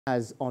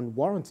as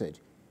unwarranted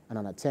and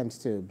an attempt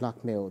to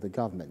blackmail the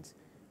government.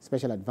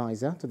 Special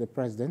Advisor to the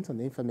President on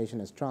Information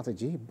and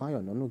Strategy,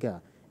 Bayelsa,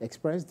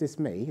 expressed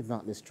dismay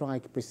that the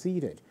strike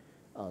proceeded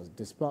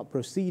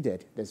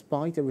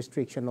despite a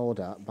restriction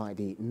order by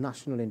the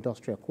National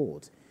Industrial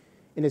Court.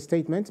 In a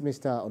statement,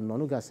 Mr.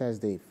 Ononuga says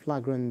the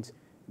flagrant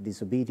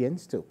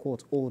disobedience to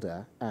court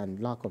order and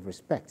lack of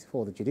respect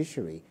for the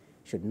judiciary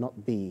should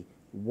not be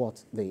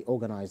what the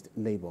organized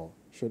labor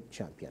should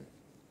champion.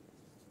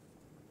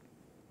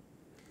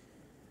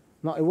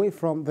 Now, away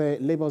from the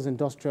labor's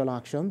industrial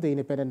action, the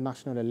Independent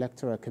National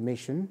Electoral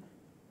Commission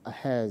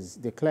has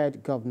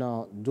declared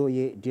Governor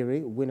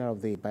DIir winner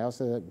of the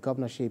Bayelsa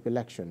governorship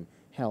election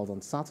held on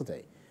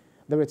Saturday.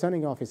 The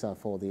returning officer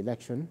for the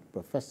election,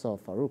 Professor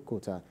Farouk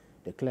Kota,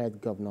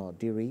 declared Governor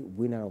DIir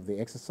winner of the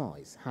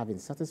exercise, having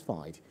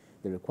satisfied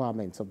the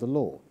requirements of the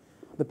law.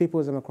 The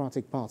People's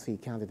Democratic Party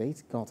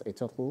candidate got a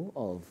total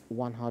of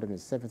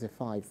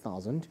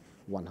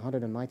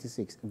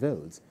 175,196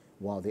 votes,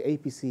 while the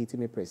APC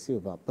Timipre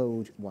Silva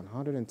polled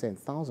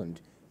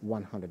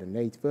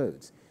 110,108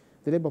 votes.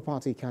 The Labour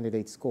Party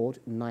candidate scored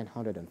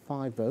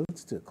 905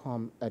 votes to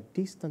come a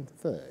distant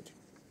third.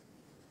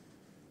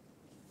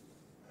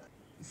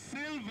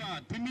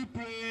 Silva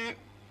Timipre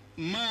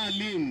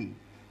Malin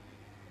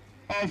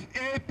of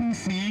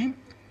APC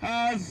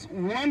has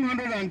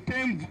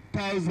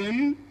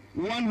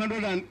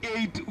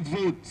 110,108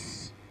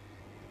 votes.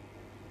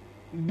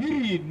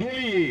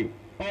 Douye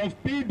of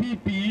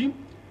PDP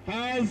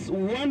has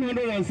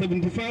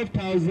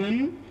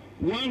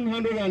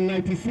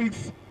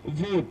 175,196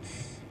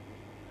 votes.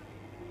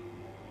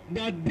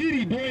 That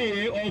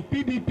Douye of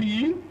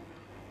PDP,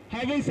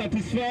 having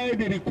satisfied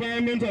the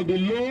requirements of the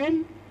law,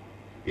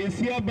 is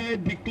hereby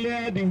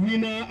declared the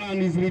winner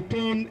and is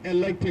returned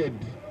elected.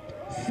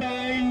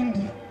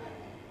 Signed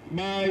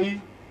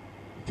by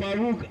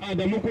Farouk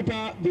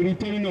Adamokota, the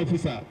returning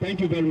officer.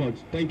 Thank you very much.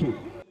 Thank you.